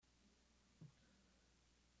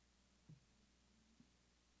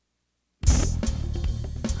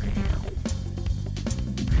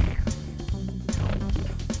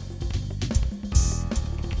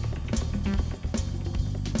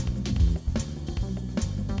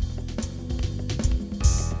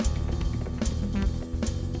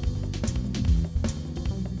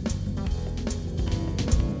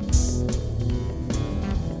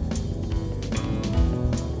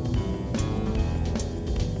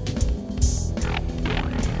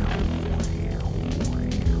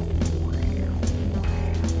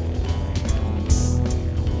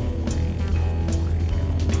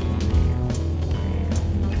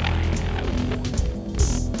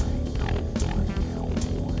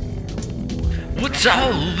What's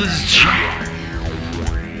all this jab?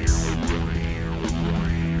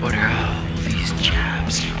 What are all these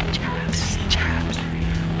jabs?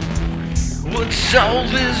 What's all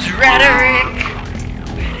this rhetoric?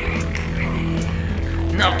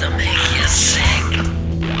 Not to make you sick.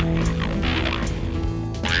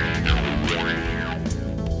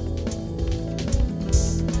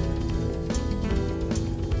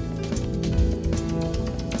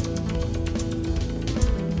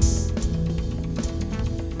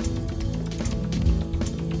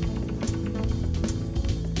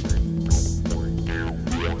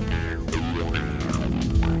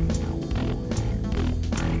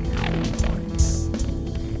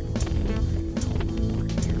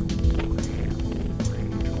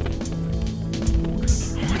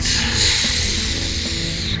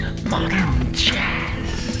 Modern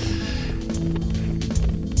jazz.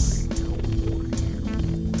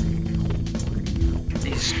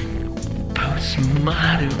 These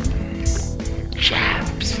postmodern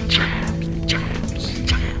jabs.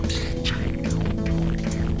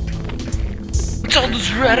 What's all this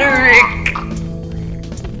rhetoric?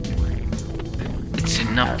 It's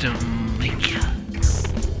enough to make you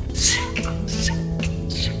sick.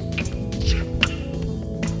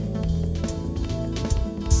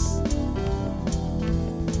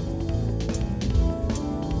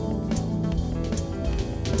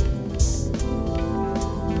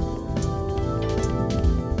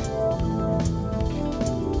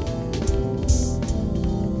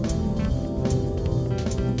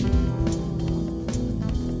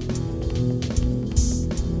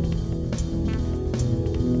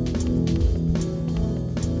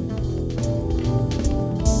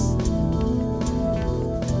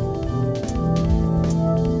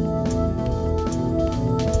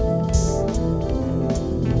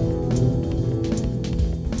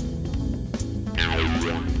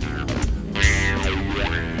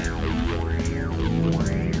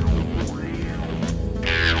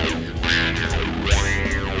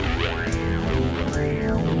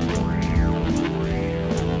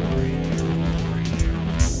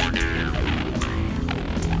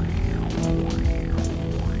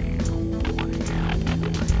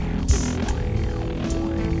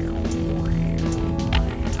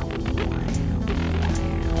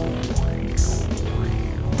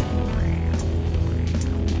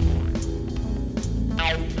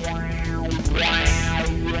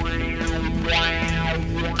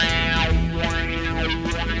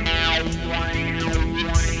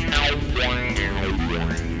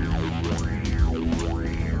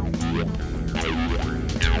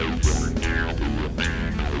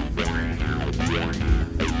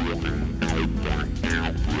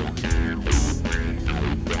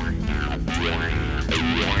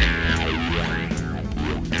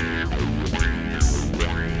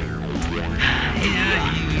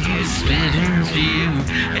 Spinning spew.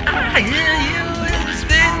 I hear you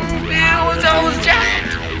spinning spew. What's all this jazz?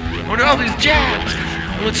 What are all these jabs?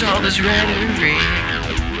 What's all this rhetoric?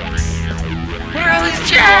 What are all these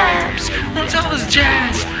jabs? What's all this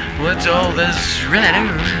jazz? What's all this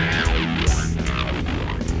rhetoric?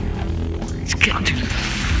 It's getting too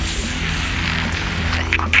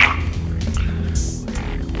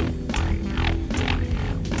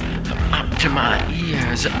up to my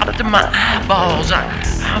ears, up to my eyeballs.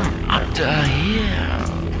 I'm up to here.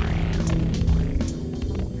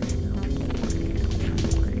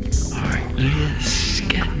 Alright, let's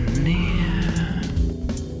get near.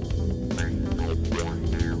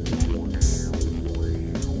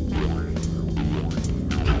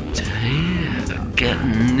 Up to here,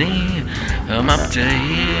 getting near. I'm up to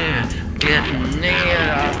here, getting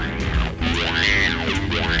near.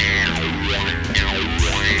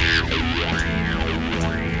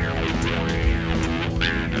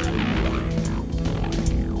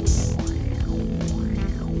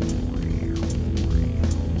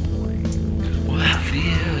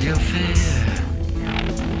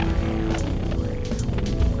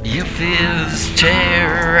 Your fears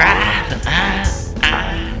terrorizing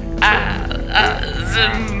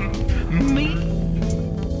me.